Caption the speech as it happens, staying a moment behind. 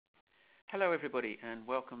Hello everybody and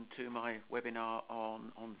welcome to my webinar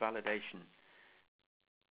on validation.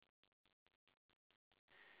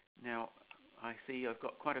 Now I see I've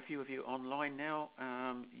got quite a few of you online now.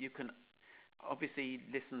 You can obviously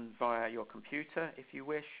listen via your computer if you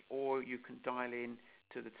wish, or you can dial in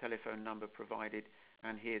to the telephone number provided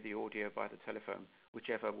and hear the audio by the telephone,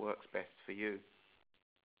 whichever works best for you.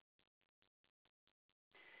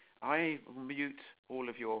 I mute all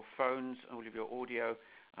of your phones, all of your audio.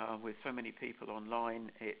 With so many people online,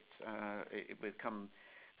 it will become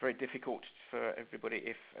very difficult for everybody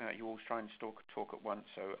if you all try and talk at once,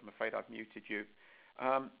 so I'm afraid I've muted you.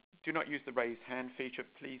 Do not use the raise hand feature.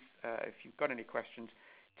 Please, if you've got any questions,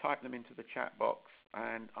 type them into the chat box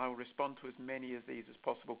and I'll respond to as many of these as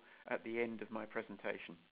possible at the end of my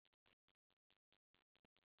presentation.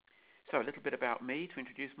 So a little bit about me to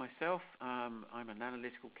introduce myself. I'm an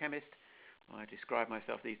analytical chemist. I describe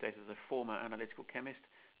myself these days as a former analytical chemist.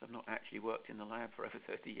 I've not actually worked in the lab for over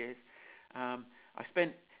 30 years. I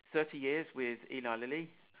spent 30 years with Eli Lilly.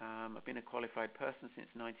 I've been a qualified person since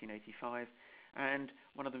 1985, and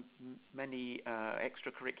one of the many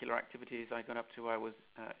extracurricular activities I got up to, I was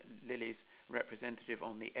Lilly's representative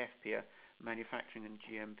on the FPIA Manufacturing and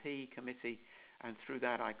GMP Committee, and through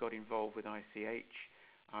that I got involved with ICH.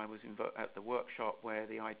 I was at the workshop where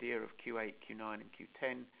the idea of Q8, Q9 and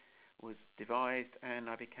Q10 was devised, and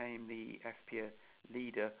I became the FPIA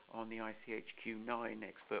leader on the ICH Q9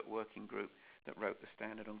 expert working group that wrote the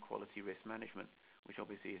standard on quality risk management, which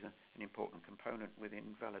obviously is an important component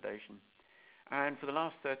within validation. And for the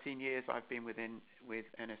last 13 years I've been with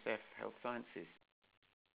NSF Health Sciences.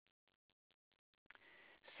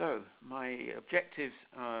 So my objectives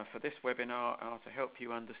for this webinar are to help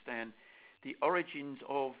you understand the origins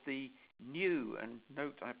of the new, and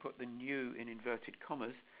note I put the new in inverted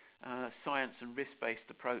commas, science and risk-based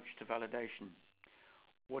approach to validation.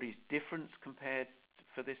 What is different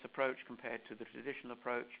for this approach compared to the traditional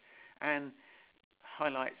approach, and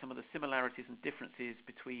highlight some of the similarities and differences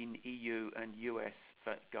between EU and US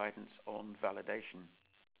guidance on validation.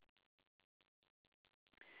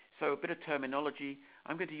 So a bit of terminology.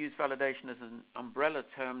 I'm going to use validation as an umbrella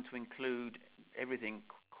term to include everything: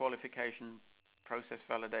 qualification, process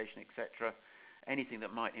validation, etc., anything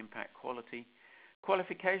that might impact quality.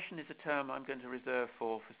 Qualification is a term I'm going to reserve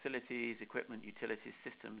for facilities, equipment, utilities,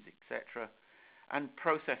 systems, etc. And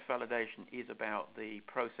process validation is about the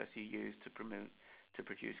process you use to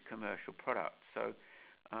produce commercial products. So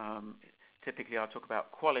typically I'll talk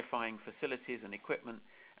about qualifying facilities and equipment,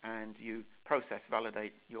 and you process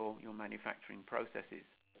validate your manufacturing processes.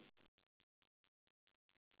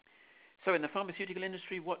 So in the pharmaceutical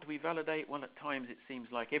industry, what do we validate? Well, at times it seems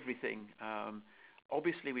like everything.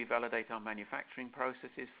 Obviously, we validate our manufacturing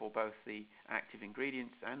processes for both the active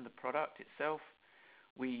ingredients and the product itself.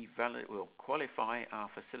 We'll qualify our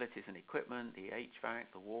facilities and equipment, the HVAC,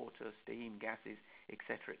 the water, steam, gases,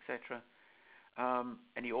 etc., etc.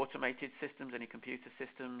 Any automated systems, any computer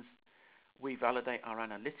systems. We validate our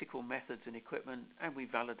analytical methods and equipment, and we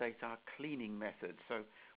validate our cleaning methods. So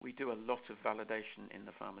we do a lot of validation in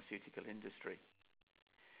the pharmaceutical industry.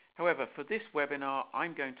 However, for this webinar,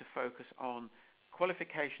 I'm going to focus on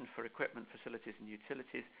qualification for equipment, facilities and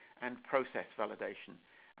utilities, and process validation.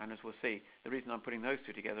 And as we'll see, the reason I'm putting those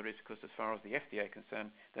two together is because as far as the FDA is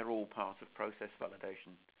concerned, they're all part of process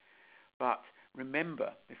validation. But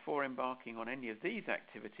remember, before embarking on any of these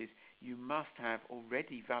activities, you must have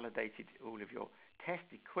already validated all of your test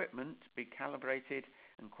equipment, be calibrated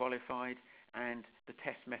and qualified, and the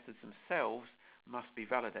test methods themselves must be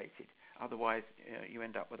validated. Otherwise, you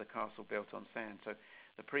end up with a castle built on sand. So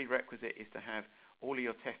the prerequisite is to have all of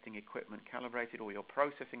your testing equipment calibrated, all your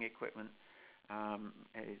processing equipment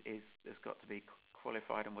has got to be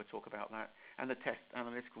qualified, and we'll talk about that. And the test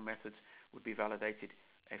analytical methods would be validated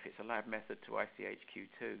if it's a lab method to ICH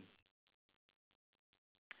Q2.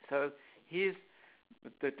 So here's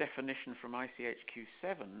the definition from ICH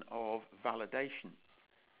Q7 of validation.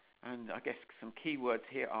 And I guess some keywords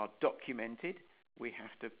here are documented. We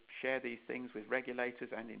have to share these things with regulators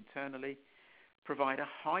and internally. Provide a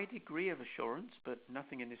high degree of assurance, but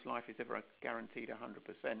nothing in this life is ever guaranteed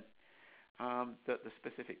 100%, that the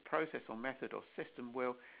specific process or method or system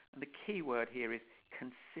will, and the key word here is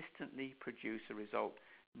consistently produce a result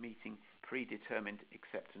meeting predetermined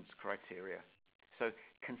acceptance criteria. So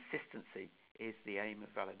consistency is the aim of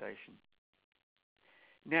validation.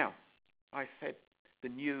 Now, I said the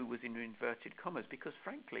new was in inverted commas because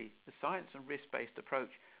frankly, the science and risk-based approach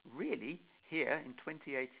really here in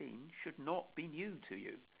 2018 should not be new to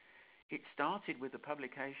you. It started with the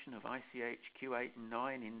publication of ICH Q8 and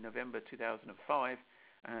 9 in November 2005,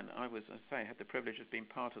 And I was, as I say, had the privilege of being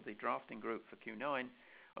part of the drafting group for Q9,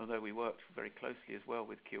 although we worked very closely as well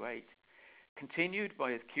with Q8. Continued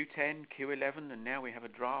by Q10, Q11, and now we have a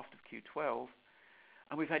draft of Q12.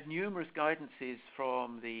 And we've had numerous guidances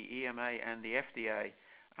from the EMA and the FDA,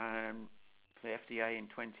 the FDA in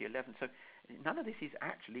 2011. So none of this is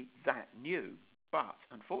actually that new. But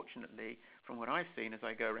unfortunately, from what I've seen as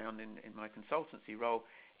I go around in my consultancy role,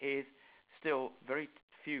 is still very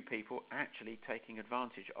few people actually taking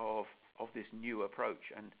advantage of this new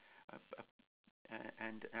approach and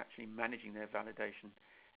actually managing their validation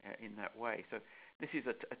in that way. So this is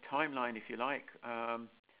a timeline, if you like, of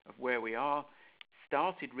where we are.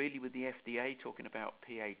 Started really with the FDA talking about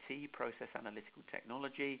PAT, process analytical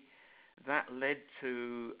technology. That led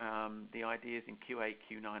to the ideas in Q8,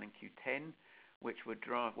 Q9, and Q10, which were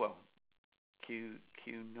Q9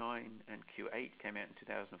 and Q8 came out in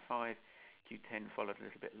 2005. Q10 followed a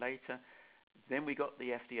little bit later. Then we got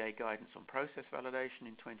the FDA guidance on process validation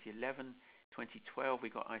in 2011. 2012 we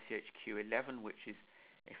got ICH Q11, which is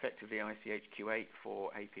effectively ICH Q8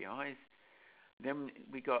 for APIs. Then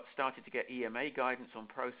we started to get EMA guidance on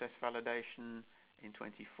process validation in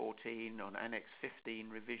 2014, on Annex 15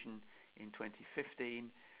 revision in 2015,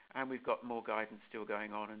 and we've got more guidance still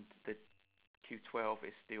going on, and the Q12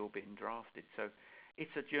 is still being drafted. So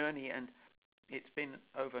it's a journey, and it's been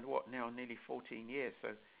over nearly 14 years, so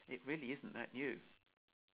it really isn't that new.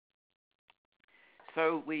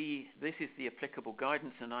 So this is the applicable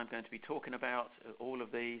guidance, and I'm going to be talking about all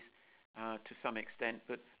of these to some extent,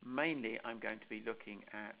 but mainly I'm going to be looking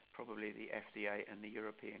at probably the FDA and the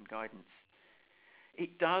European guidance.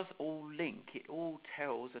 It does all link, it all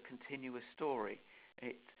tells a continuous story.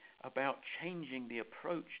 It's about changing the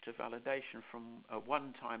approach to validation from a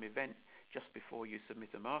one-time event just before you submit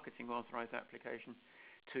a marketing authorized application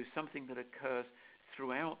to something that occurs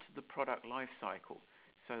throughout the product life cycle,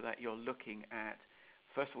 so that you're looking at,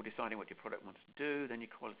 first of all, deciding what your product wants to do, then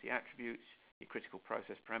your quality attributes, your critical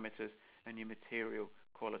process parameters, and your material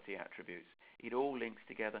quality attributes. It all links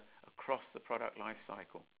together across the product life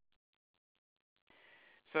cycle.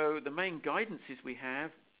 So the main guidances we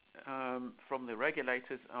have from the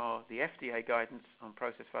regulators are the FDA guidance on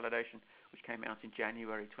process validation, which came out in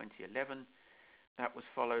January 2011. That was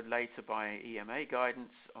followed later by EMA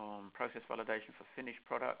guidance on process validation for finished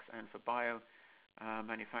products and for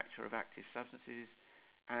manufacture of active substances.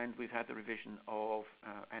 And we've had the revision of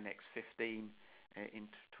Annex 15 in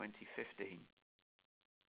 2015.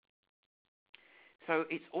 So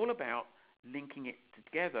it's all about linking it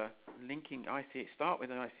together, start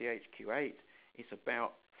with an ICH Q8. It's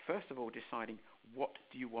about, first of all, deciding what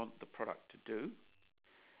do you want the product to do.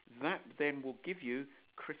 That then will give you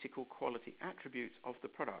critical quality attributes of the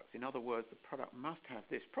product. In other words, the product must have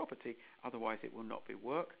this property, otherwise it will not be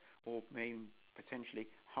work or may potentially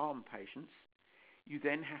harm patients. You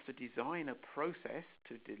then have to design a process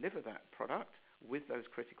to deliver that product with those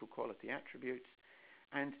critical quality attributes,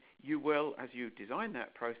 and you will, as you design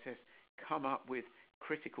that process, come up with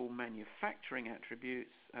critical manufacturing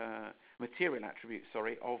attributes, material attributes,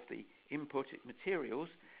 of the input materials,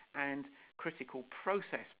 and critical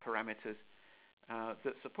process parameters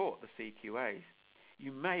that support the CQAs.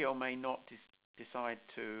 You may or may not decide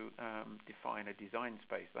to define a design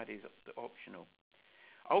space. That is optional.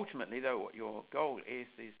 Ultimately, though, what your goal is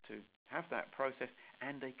to have that process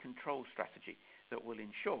and a control strategy that will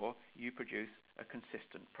ensure you produce a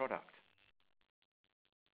consistent product.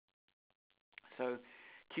 So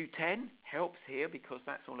Q10 helps here because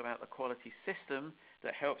that's all about the quality system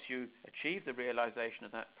that helps you achieve the realization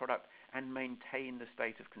of that product and maintain the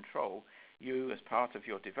state of control. You, as part of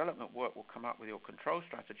your development work, will come up with your control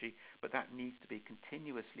strategy, but that needs to be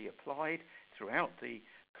continuously applied throughout the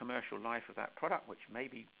commercial life of that product, which may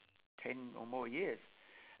be 10 or more years.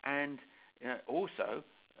 And also,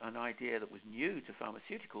 an idea that was new to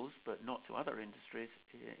pharmaceuticals but not to other industries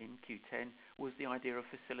in Q10 was the idea of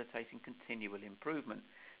facilitating continual improvement,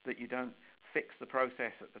 that you don't fix the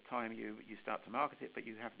process at the time you start to market it, but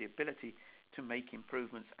you have the ability to make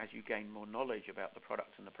improvements as you gain more knowledge about the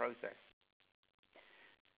product and the process.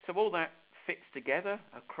 So all that fits together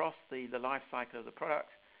across the life cycle of the product,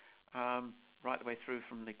 right the way through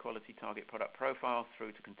from the quality target product profile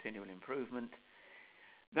through to continual improvement.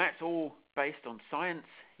 That's all based on science,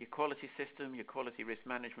 your quality system, your quality risk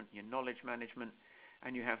management, your knowledge management,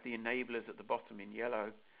 and you have the enablers at the bottom in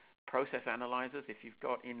yellow. Process analyzers, if you've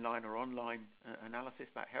got inline or online analysis,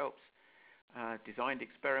 that helps. Designed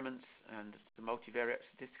experiments and the multivariate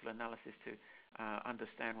statistical analysis to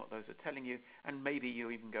understand what those are telling you, and maybe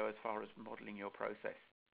you even go as far as modeling your process.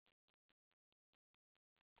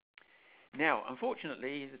 Now,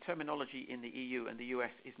 unfortunately, the terminology in the EU and the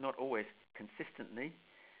US is not always consistently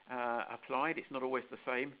applied. It's not always the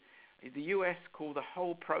same. The US call the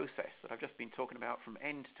whole process that I've just been talking about from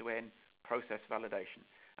end to end process validation,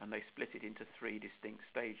 and they split it into 3 distinct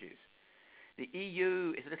stages. The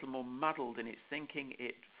EU is a little more muddled in its thinking.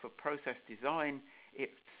 For process design,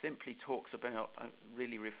 it simply talks about,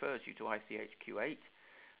 really refers you to ICHQ8,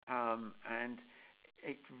 and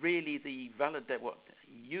it really what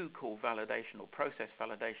you call validation or process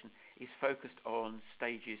validation is focused on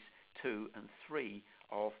stages 2 and 3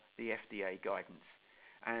 of the FDA guidance.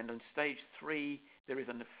 And on stage 3, there is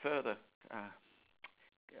a further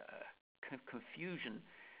confusion.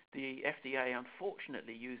 The FDA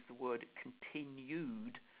unfortunately used the word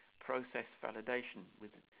continued process validation.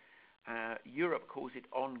 Europe calls it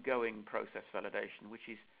ongoing process validation, which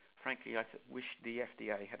is, frankly, I wish the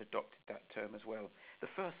FDA had adopted that term as well.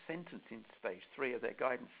 The first sentence in stage 3 of their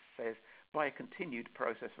guidance says, by a continued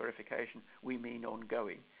process verification, we mean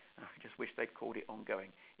ongoing. I just wish they'd called it ongoing.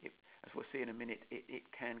 As we'll see in a minute, it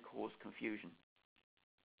can cause confusion.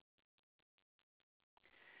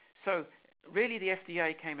 So really the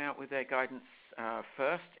FDA came out with their guidance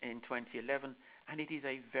first in 2011, and it is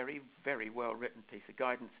a very, very well written piece of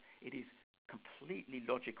guidance. It is completely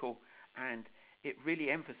logical, and it really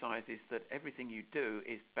emphasizes that everything you do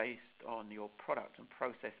is based on your product and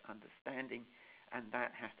process understanding, and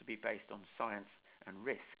that has to be based on science and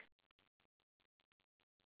risk.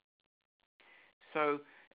 So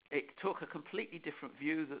it took a completely different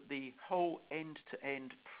view that the whole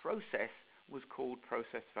end-to-end process was called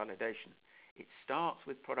process validation. It starts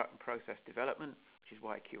with product and process development, which is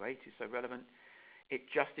why Q8 is so relevant. It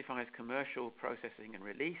justifies commercial processing and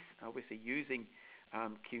release, obviously using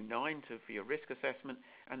Q9 for your risk assessment,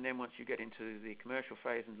 and then once you get into the commercial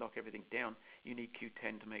phase and lock everything down, you need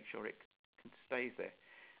Q10 to make sure it stays there.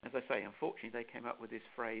 As I say, unfortunately, they came up with this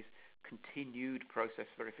phrase, continued process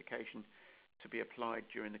verification, to be applied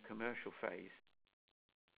during the commercial phase.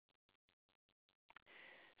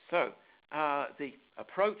 So the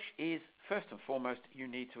approach is, first and foremost, you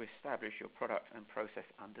need to establish your product and process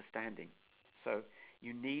understanding. So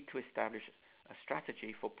you need to establish a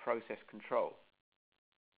strategy for process control.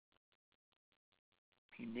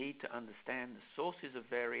 You need to understand the sources of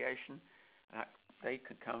variation. They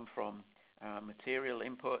could come from material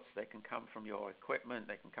inputs, they can come from your equipment,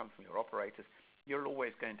 they can come from your operators. You're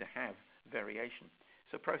always going to have variation.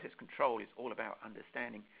 So process control is all about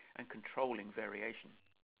understanding and controlling variation.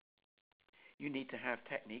 You need to have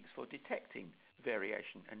techniques for detecting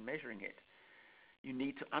variation and measuring it. You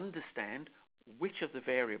need to understand which of the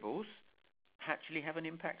variables actually have an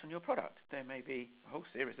impact on your product. There may be a whole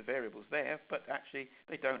series of variables there, but actually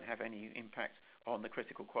they don't have any impact on the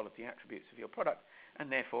critical quality attributes of your product,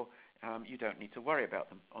 and therefore you don't need to worry about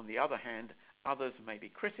them. On the other hand, others may be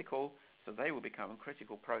critical, so they will become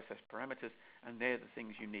critical process parameters, and they're the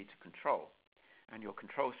things you need to control. And your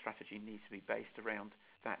control strategy needs to be based around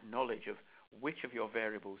that knowledge of which of your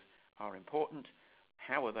variables are important,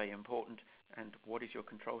 how are they important, and what is your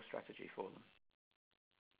control strategy for them.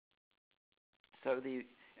 So the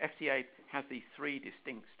FDA has these 3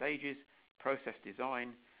 distinct stages: process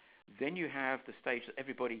design, then you have the stage that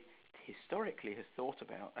everybody historically has thought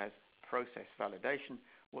about as process validation,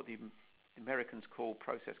 what the Americans call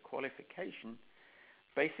process qualification,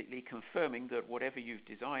 basically confirming that whatever you've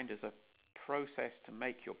designed as a process to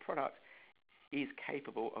make your product is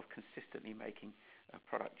capable of consistently making a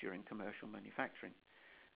product during commercial manufacturing.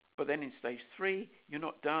 But then in stage 3, you're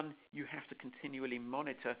not done. You have to continually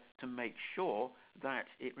monitor to make sure that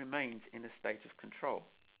it remains in a state of control.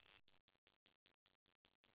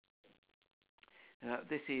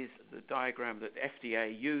 This is the diagram that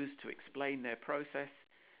FDA used to explain their process,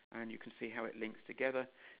 and you can see how it links together.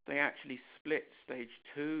 They actually split stage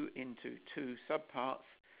 2 into 2 subparts.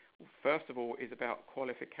 First of all is about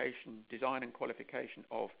qualification, design and qualification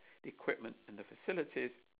of the equipment and the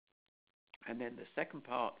facilities. And then the second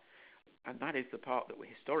part, and that is the part that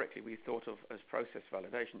historically we thought of as process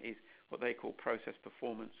validation, is what they call process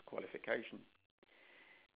performance qualification.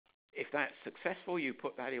 If that's successful, you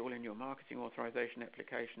put that all in your marketing authorization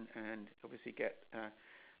application and obviously get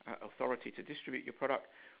authority to distribute your product.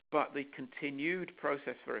 But the continued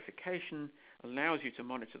process verification allows you to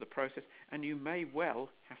monitor the process, and you may well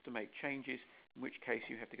have to make changes, in which case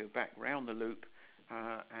you have to go back round the loop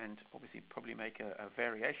and obviously probably make a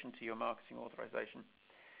variation to your marketing authorization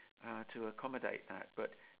to accommodate that.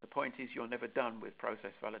 But the point is, you're never done with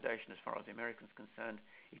process validation as far as the Americans are concerned.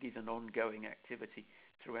 It is an ongoing activity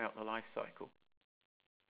throughout the life cycle.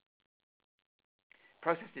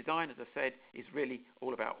 Process design, as I said, is really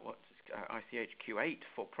all about what's ICH Q8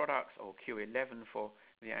 for products or Q11 for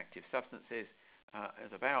the active substances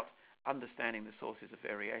is about understanding the sources of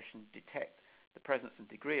variation, detect the presence and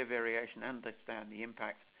degree of variation, understand the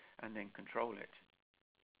impact, and then control it.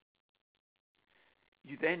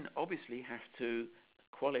 You then obviously have to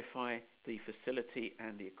qualify the facility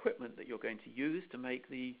and the equipment that you're going to use to make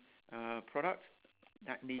the product.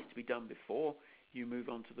 That needs to be done before you move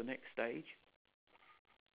on to the next stage.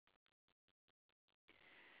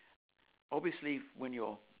 Obviously, when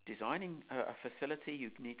you're designing a facility, you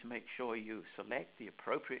need to make sure you select the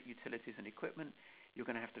appropriate utilities and equipment. You're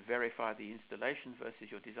going to have to verify the installation versus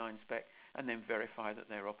your design spec, and then verify that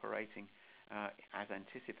they're operating as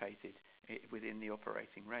anticipated within the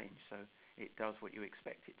operating range, so it does what you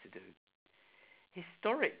expect it to do.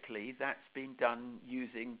 Historically, that's been done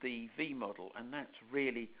using the V model, and that's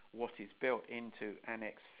really what is built into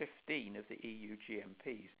Annex 15 of the EU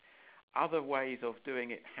GMPs. Other ways of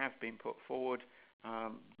doing it have been put forward.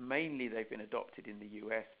 Mainly they've been adopted in the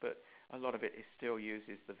US, but a lot of it still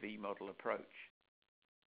uses the V model approach.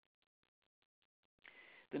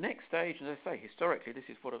 The next stage, as I say, historically, this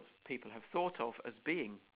is what people have thought of as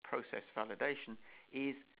being process validation,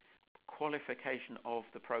 is qualification of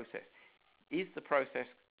the process. Is the process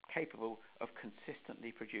capable of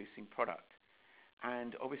consistently producing product?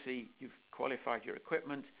 And obviously, you've qualified your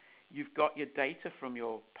equipment. You've got your data from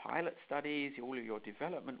your pilot studies, all of your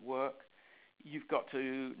development work. You've got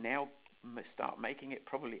to now start making it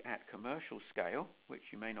probably at commercial scale, which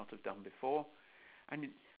you may not have done before. And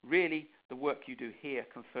really, the work you do here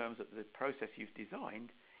confirms that the process you've designed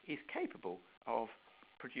is capable of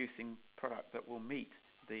producing product that will meet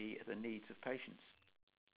the needs of patients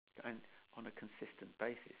and on a consistent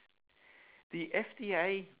basis. The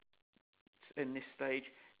FDA, in this stage,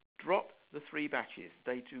 drop the 3 batches.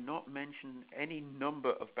 They do not mention any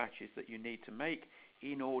number of batches that you need to make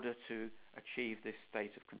in order to achieve this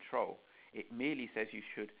state of control. It merely says you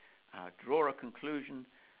should draw a conclusion,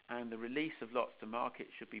 and the release of lots to market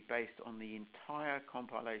should be based on the entire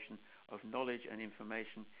compilation of knowledge and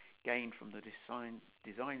information gained from the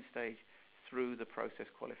design stage through the process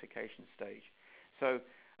qualification stage. So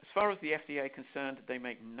as far as the FDA is concerned, they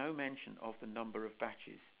make no mention of the number of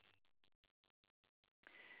batches.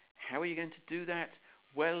 How are you going to do that?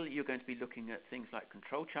 Well, you're going to be looking at things like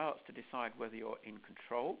control charts to decide whether you're in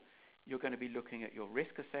control. You're going to be looking at your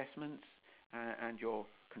risk assessments and your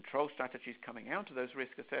control strategies coming out of those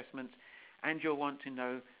risk assessments, and you'll want to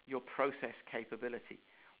know your process capability.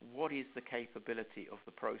 What is the capability of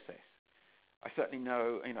the process? I certainly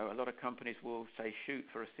know, a lot of companies will say shoot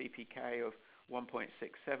for a CPK of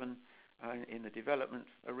 1.67 in the development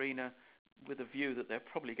arena, with a view that they're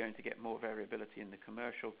probably going to get more variability in the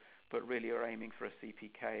commercial, but really are aiming for a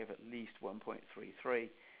CPK of at least 1.33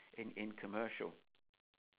 in commercial.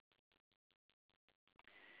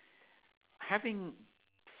 Having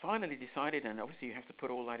finally decided, and obviously you have to put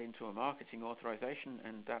all that into a marketing authorization,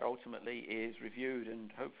 and that ultimately is reviewed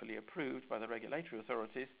and hopefully approved by the regulatory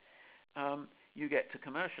authorities, you get to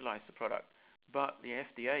commercialize the product. But the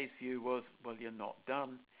FDA's view was, well, you're not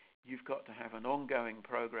done. You've got to have an ongoing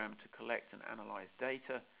program to collect and analyze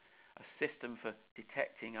data, a system for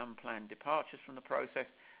detecting unplanned departures from the process,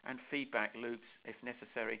 and feedback loops, if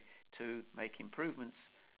necessary, to make improvements,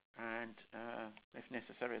 and if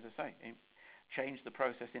necessary, as I say, change the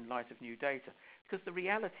process in light of new data. Because the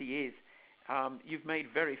reality is, you've made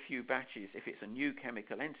very few batches. If it's a new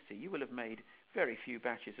chemical entity, you will have made very few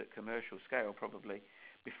batches at commercial scale, probably,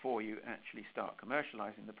 before you actually start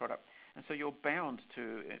commercializing the product. And so you're bound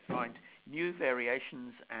to find new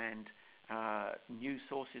variations and new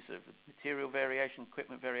sources of material variation,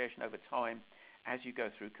 equipment variation over time as you go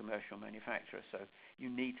through commercial manufacture. So you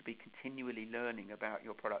need to be continually learning about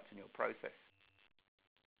your product and your process.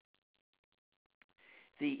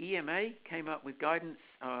 The EMA came up with guidance.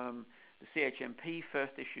 The cHMP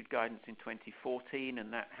first issued guidance in 2014,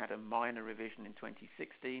 and that had a minor revision in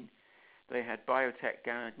 2016. They had biotech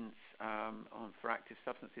guidance for active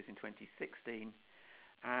substances in 2016,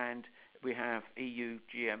 and we have EU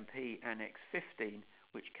GMP Annex 15,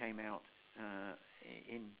 which came out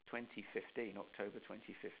in 2015, October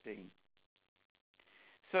 2015.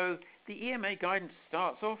 So the EMA guidance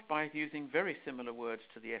starts off by using very similar words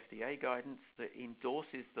to the FDA guidance that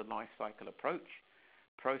endorses the life cycle approach.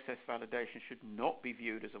 Process validation should not be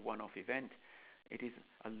viewed as a one-off event. It is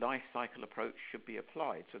a life cycle approach should be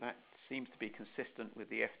applied. So that seems to be consistent with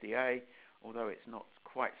the FDA, although it's not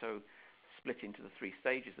quite so split into the 3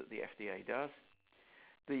 stages that the FDA does.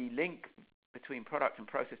 The link between product and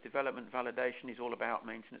process development validation is all about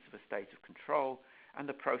maintenance of a state of control, and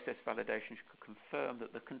the process validation should confirm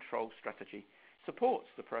that the control strategy supports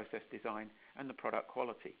the process design and the product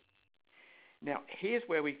quality. Now, here's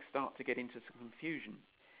where we start to get into some confusion.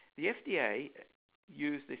 The FDA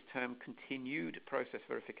used this term continued process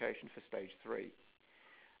verification for stage 3.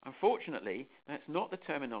 Unfortunately, that's not the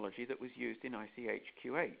terminology that was used in ICH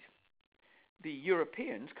Q8. The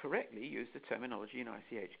Europeans correctly used the terminology in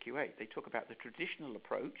ICH Q8. They talk about the traditional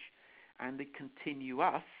approach and the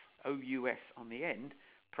continuous, OUS on the end,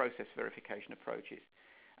 process verification approaches.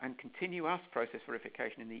 And continuous process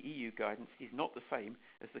verification in the EU guidance is not the same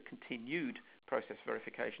as the continued process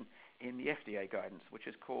verification in the FDA guidance, which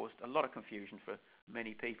has caused a lot of confusion for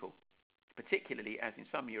many people, particularly as in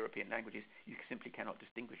some European languages you simply cannot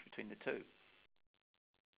distinguish between the two.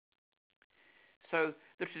 So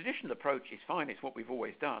the traditional approach is fine, it's what we've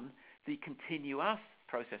always done. The continuous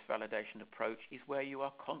process validation approach is where you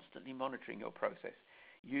are constantly monitoring your process,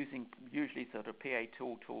 using usually sort of PA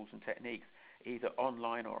tools and techniques, either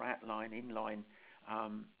online or at-line, in-line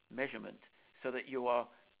measurement, so that you are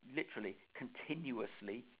literally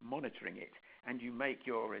continuously monitoring it, and you make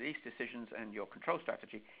your release decisions, and your control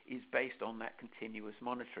strategy is based on that continuous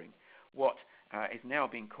monitoring. What is now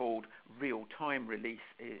being called real-time release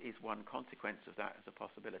is one consequence of that as a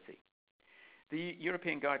possibility. The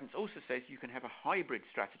European guidance also says you can have a hybrid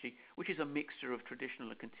strategy, which is a mixture of traditional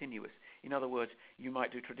and continuous. In other words, you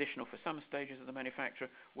might do traditional for some stages of the manufacture,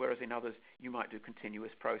 whereas in others you might do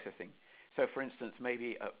continuous processing. So for instance,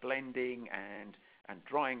 maybe blending and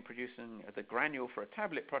drying, producing the granule for a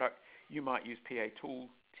tablet product, you might use TAT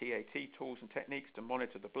tools and techniques to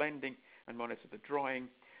monitor the blending and monitor the drying.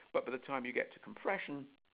 But by the time you get to compression,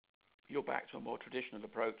 you're back to a more traditional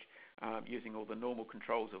approach, using all the normal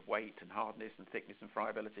controls of weight and hardness and thickness and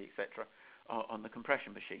friability, etc., on the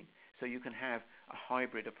compression machine. So you can have a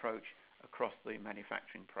hybrid approach across the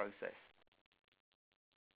manufacturing process.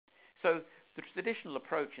 So the traditional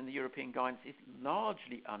approach in the European guidance is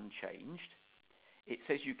largely unchanged. It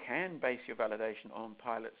says you can base your validation on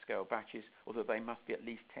pilot scale batches, although they must be at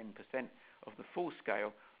least 10% of the full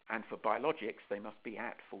scale, and for biologics they must be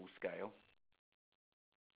at full scale.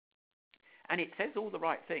 And it says all the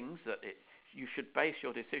right things, that you should base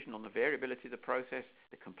your decision on the variability of the process,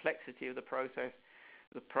 the complexity of the process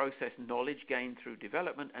knowledge gained through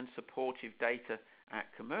development, and supportive data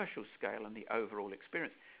at commercial scale and the overall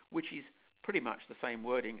experience, which is pretty much the same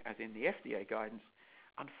wording as in the FDA guidance.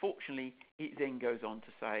 Unfortunately, it then goes on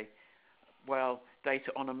to say, well,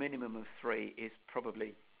 data on a minimum of 3 is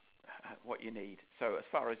probably what you need. So as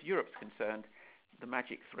far as Europe's concerned, the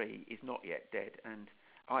magic 3 is not yet dead, and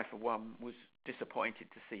I, for one, was disappointed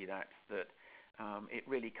to see that it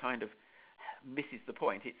really kind of misses the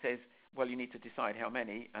point. It says, well, you need to decide how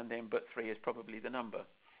many, and then but 3 is probably the number,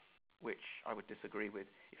 which I would disagree with.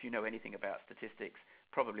 If you know anything about statistics,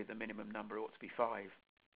 probably the minimum number ought to be 5.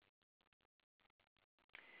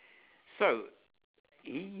 So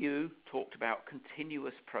EU talked about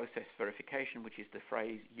continuous process verification, which is the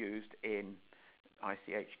phrase used in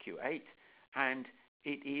ICH Q8, and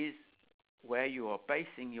it is where you are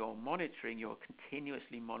basing your monitoring, you're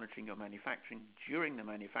continuously monitoring your manufacturing during the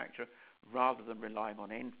manufacture rather than relying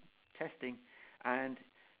on end testing, and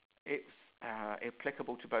it's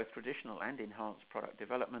applicable to both traditional and enhanced product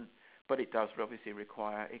development, but it does obviously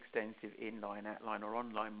require extensive in-line, at-line or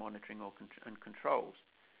online monitoring and controls.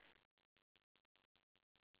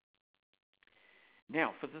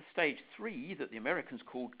 Now, for the stage 3 that the Americans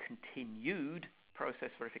called continued process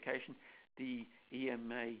verification, the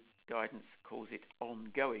EMA guidance calls it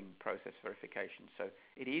ongoing process verification. So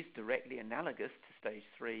it is directly analogous to stage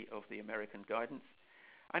 3 of the American guidance,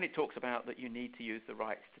 and it talks about that you need to use the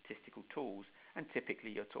right statistical tools, and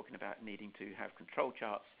typically you're talking about needing to have control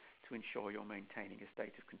charts to ensure you're maintaining a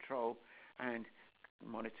state of control, and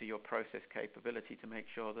monitor your process capability to make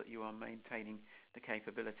sure that you are maintaining the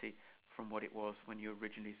capability from what it was when you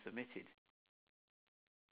originally submitted.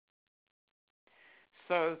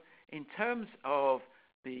 So in terms of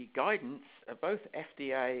the guidance, both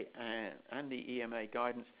FDA and the EMA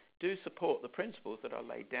guidance do support the principles that are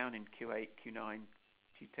laid down in Q8, Q9,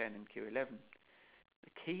 Q10 and Q11.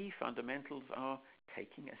 The key fundamentals are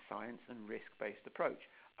taking a science and risk-based approach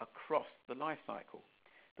across the life cycle,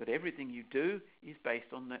 that everything you do is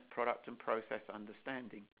based on that product and process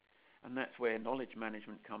understanding. And that's where knowledge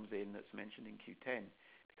management comes in, that's mentioned in Q10,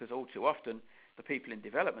 because all too often the people in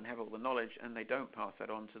development have all the knowledge and they don't pass that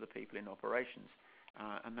on to the people in operations,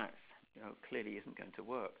 and that clearly isn't going to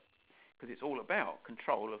work, because it's all about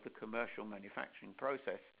control of the commercial manufacturing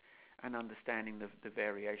process and understanding the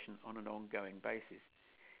variation on an ongoing basis.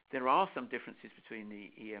 There are some differences between the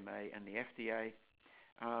EMA and the FDA.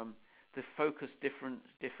 The focus differs.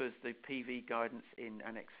 The PV guidance in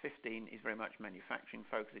Annex 15 is very much manufacturing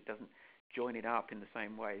focused. It doesn't join it up in the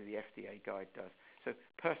same way the FDA guide does. So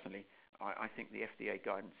personally, I think the FDA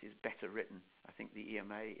guidance is better written. I think the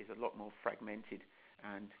EMA is a lot more fragmented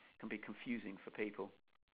and can be confusing for people.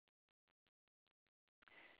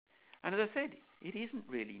 And as I said, it isn't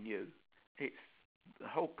really new. The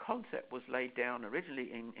whole concept was laid down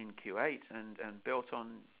originally in Q8 and built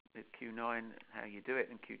on with Q9, how you do it,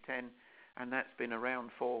 in Q10, and that's been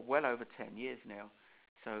around for well over 10 years now.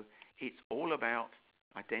 So it's all about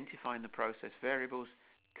identifying the process variables,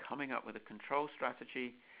 coming up with a control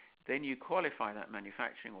strategy, then you qualify that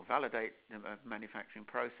manufacturing or validate the manufacturing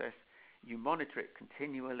process, you monitor it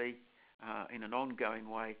continually in an ongoing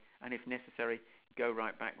way, and if necessary, go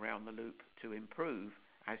right back round the loop to improve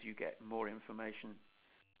as you get more information.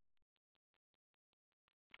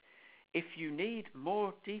 If you need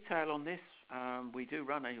more detail on this,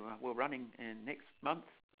 we're running in next month,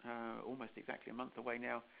 almost exactly a month away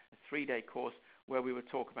now, a 3-day course where we will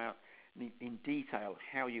talk about in detail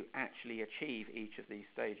how you actually achieve each of these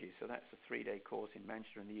stages. So that's a 3-day course in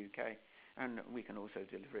Manchester in the UK, and we can also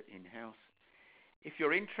deliver it in-house. If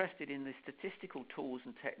you're interested in the statistical tools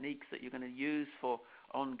and techniques that you're going to use for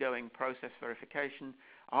ongoing process verification,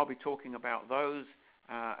 I'll be talking about those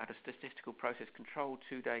at a statistical process control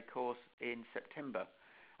 2-day course in September.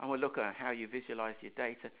 And we'll look at how you visualize your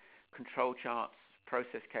data, control charts,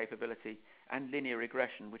 process capability, and linear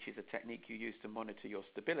regression, which is a technique you use to monitor your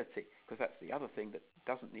stability, because that's the other thing that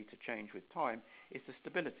doesn't need to change with time, is the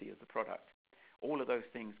stability of the product. All of those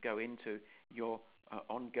things go into your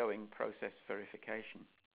ongoing process verification.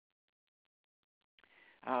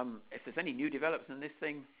 If there's any new developments in this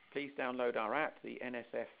thing, please download our app, the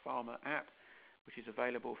NSF Pharma app, which is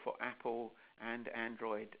available for Apple and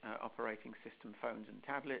Android operating system phones and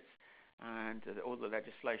tablets. And all the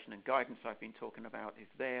legislation and guidance I've been talking about is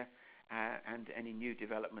there, and any new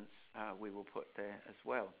developments we will put there as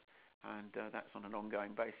well. And that's on an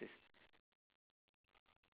ongoing basis.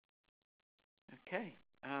 Okay,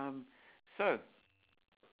 so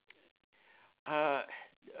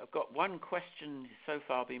I've got one question so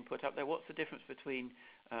far being put up there. What's the difference between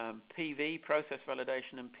PV, process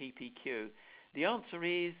validation, and PPQ? The answer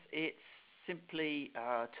is it's simply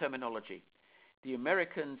terminology. The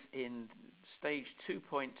Americans in stage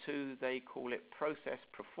 2.2, they call it process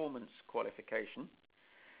performance qualification.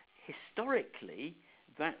 Historically,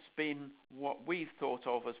 that's been what we've thought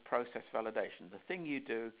of as process validation, the thing you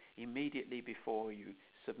do immediately before you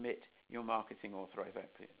submit your marketing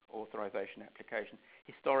authorization application.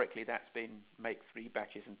 Historically, that's been make 3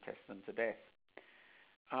 batches and test them to death.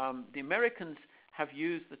 The Americans have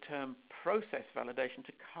used the term process validation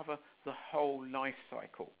to cover the whole life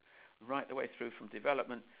cycle, right the way through from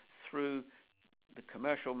development through the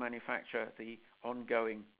commercial manufacture, the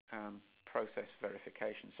ongoing process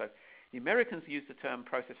verification. So the Americans use the term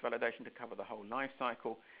process validation to cover the whole life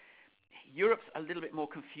cycle. Europe's a little bit more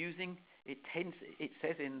confusing. It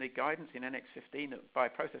says in the guidance in Annex 15 that by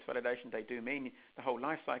process validation they do mean the whole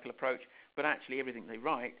life cycle approach, but actually everything they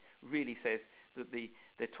write really says that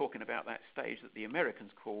they're talking about that stage that the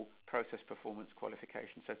Americans call process performance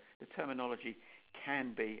qualification. So the terminology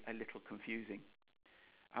can be a little confusing.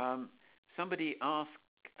 Somebody asked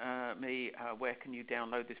me, where can you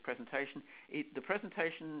download this presentation? The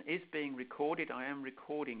presentation is being recorded. I am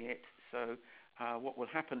recording it. So what will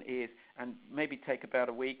happen is, and maybe take about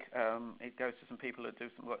a week, it goes to some people that do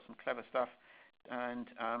some clever stuff, and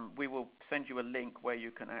we will send you a link where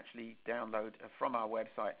you can actually download from our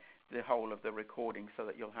website the whole of the recording so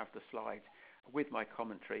that you'll have the slides with my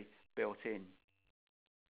commentary built in.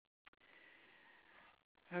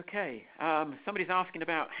 Okay, somebody's asking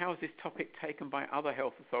about how is this topic taken by other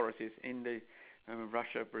health authorities in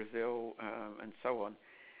Russia, Brazil, and so on.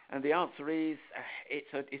 And the answer is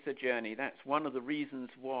it's a journey. That's one of the reasons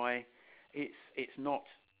why it's not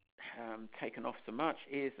taken off so much,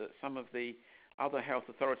 is that some of the other health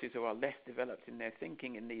authorities who are less developed in their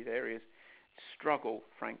thinking in these areas struggle,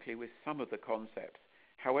 frankly, with some of the concepts.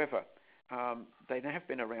 However, they have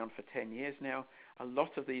been around for 10 years now. A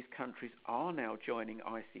lot of these countries are now joining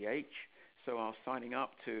ICH, so are signing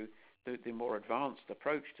up to the more advanced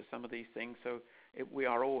approach to some of these things. So we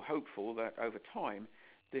are all hopeful that over time,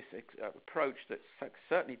 this approach that's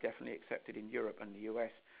certainly definitely accepted in Europe and the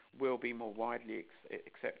US will be more widely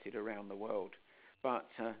accepted around the world. But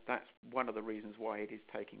that's one of the reasons why it is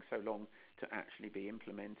taking so long to actually be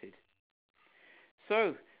implemented.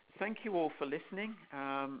 So thank you all for listening.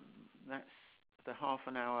 That's the half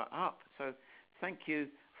an hour up. So thank you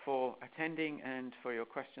for attending and for your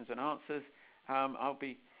questions and answers. I'll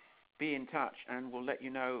be be in touch, and we'll let you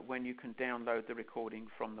know when you can download the recording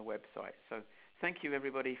from the website. So thank you,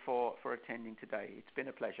 everybody, for attending today. It's been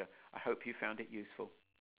a pleasure. I hope you found it useful.